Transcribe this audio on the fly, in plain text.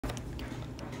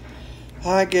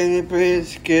Hi, Gaming Brains,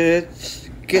 Skits.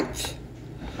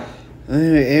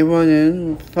 Everyone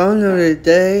in fun of the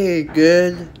day,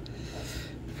 good.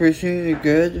 Appreciate it,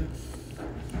 good.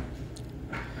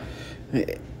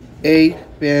 8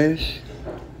 bears,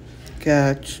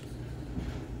 cats.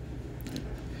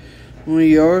 One of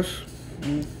yours,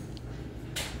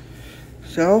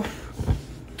 self,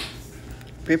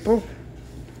 people.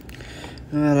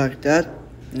 I like that.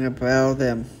 I'm proud of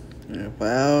them. I'm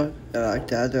proud. I like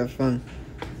that. They're fun.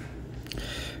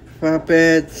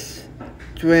 Puppets,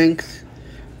 drinks,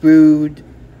 food,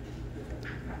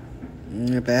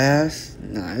 bass,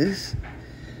 nice.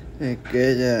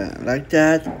 Good, like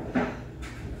that.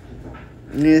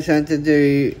 Listen to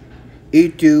the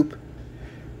YouTube,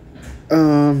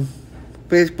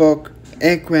 Facebook,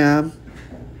 Instagram,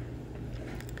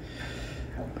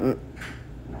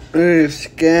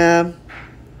 scam,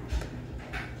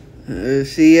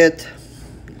 see it,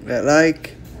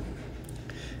 like,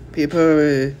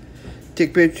 people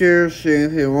take pictures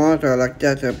if you want, or like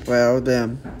that, I'm proud of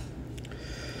them.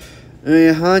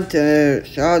 Hunt,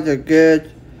 shots are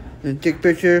good, and take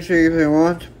pictures if you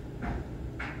want.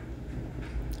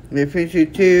 They finish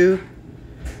it too.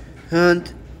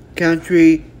 Hunt,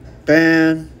 country,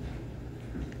 band.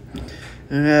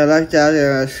 And I like that,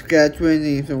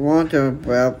 scheduling if you want to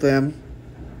about them.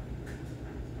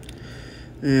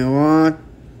 And you want,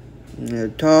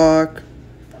 talk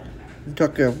to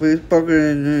Facebook,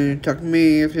 and talk to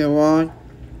me if you want.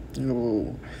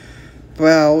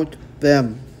 About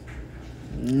them.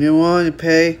 You want to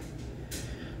pay?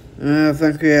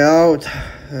 Thank you out.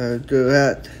 Do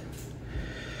that.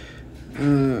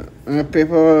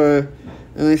 People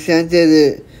send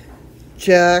the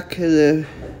check the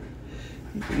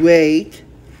rate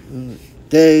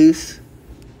days.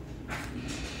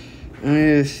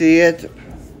 You see it.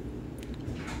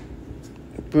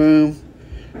 Boom.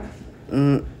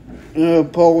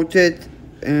 Post it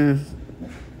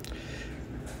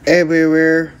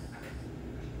everywhere.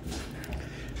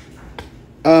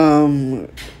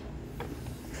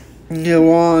 You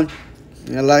want?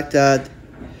 I like that.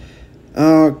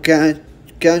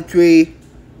 Country.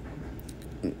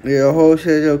 Your host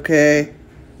is okay.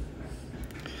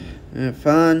 And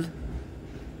fun.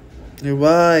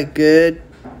 Why? Good.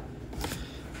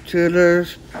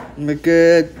 Chillers.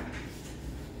 Good.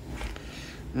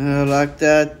 I like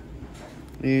that.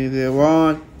 If you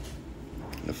want.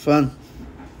 Fun.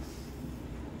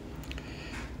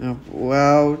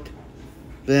 About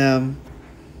them.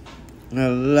 I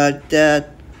like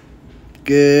that.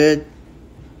 Good.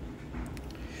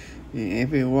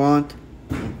 If you want,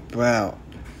 proud.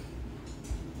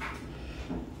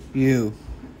 You.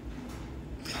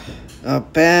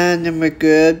 Band them are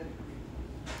good.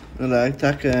 I like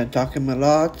talking a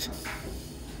lot.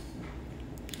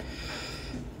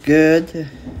 Good.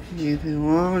 If you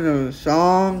want a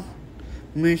song,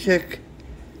 music,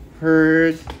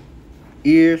 heard,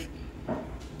 ears,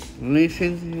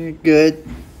 listen, good.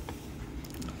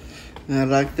 I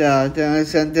like that. Then I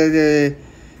send to the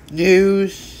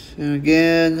news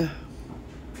again.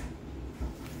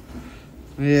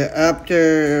 Yeah,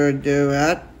 after do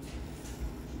that.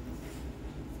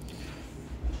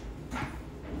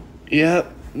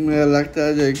 Yep, I like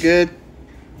that. They're good.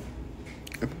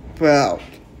 Proud.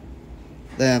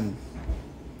 Them.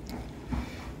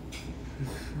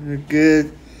 They're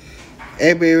good.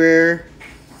 Everywhere.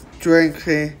 Drinks.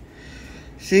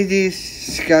 CDs,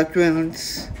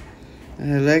 Scotland's. I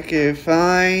like it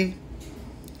fine.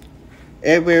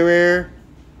 Everywhere.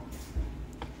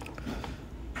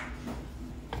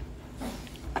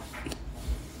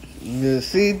 The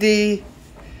CD.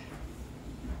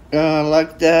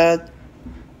 Like that.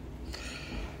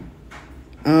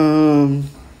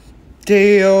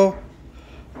 Theo.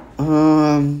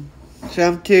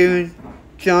 Samtune.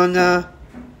 Jonna.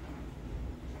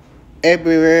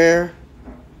 Everywhere.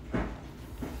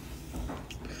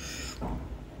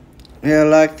 I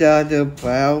like that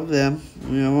about them.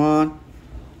 You want?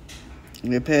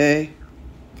 They pay.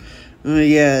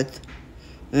 Yet.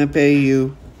 I pay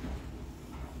you.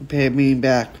 Pay me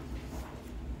back.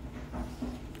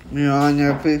 You're on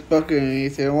their Facebook, and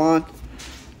if you want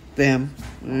them,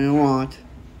 you want.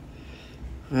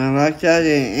 I like that.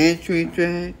 Entry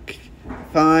drinks,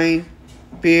 fine,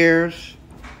 beers,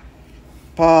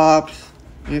 pops,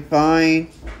 fine,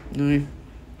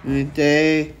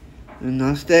 day, and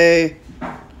not stay.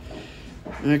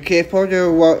 Okay, for the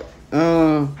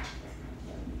water,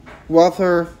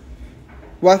 water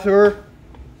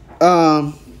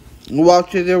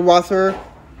the water.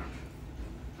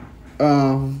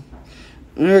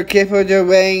 Okay, for the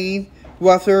rain,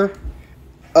 water.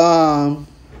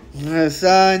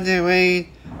 sun, the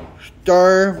rain,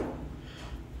 storm,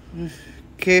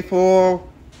 careful,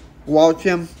 watch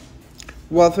him,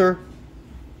 weather,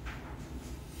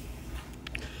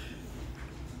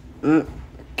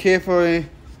 carefully,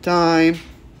 time,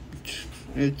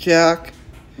 check,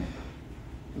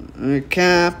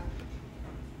 camp,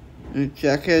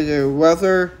 check the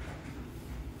weather,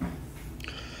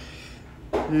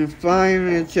 and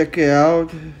finally check it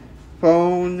out,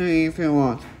 phone if you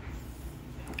want.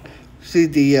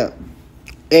 CD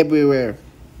everywhere.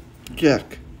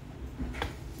 Check.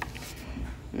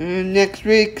 And next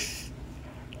week's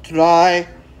try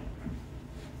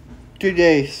 2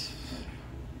 days.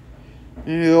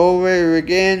 And over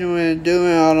again we're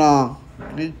doing it along.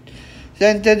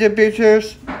 Send the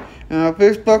pictures on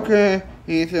Facebook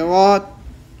if you want.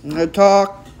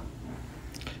 Talk,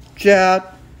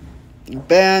 chat,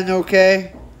 band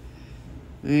okay.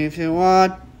 And if you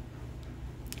want,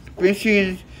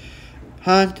 fishing,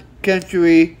 hunt,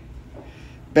 country,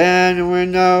 band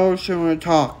windows, and we'll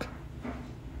talk.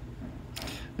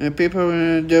 And people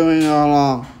are doing it all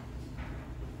along.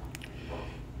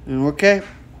 And okay,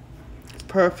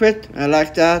 perfect. I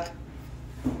like that.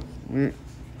 And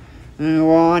I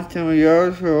want some of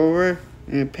yours for over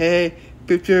and pay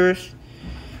pictures.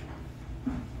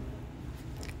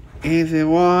 If you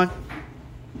want,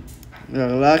 I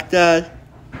like that.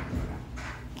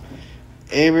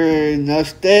 Every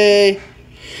nice day.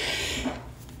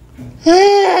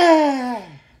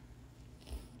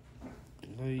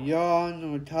 Yawn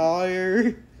or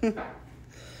tired.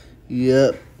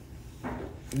 Yep.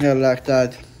 I like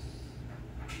that.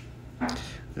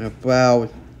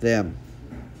 About them.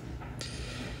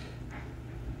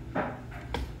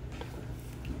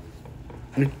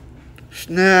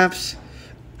 Snaps,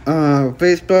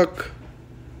 Facebook,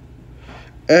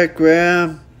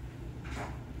 Instagram,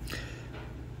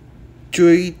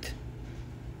 tweet,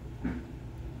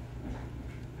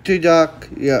 TikTok,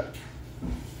 yeah.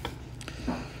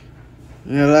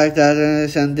 I like that, and I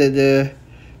sent the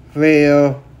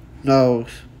video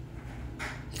notes.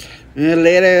 And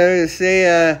later,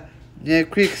 say,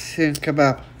 next week's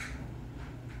kebab.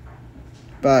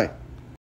 Bye.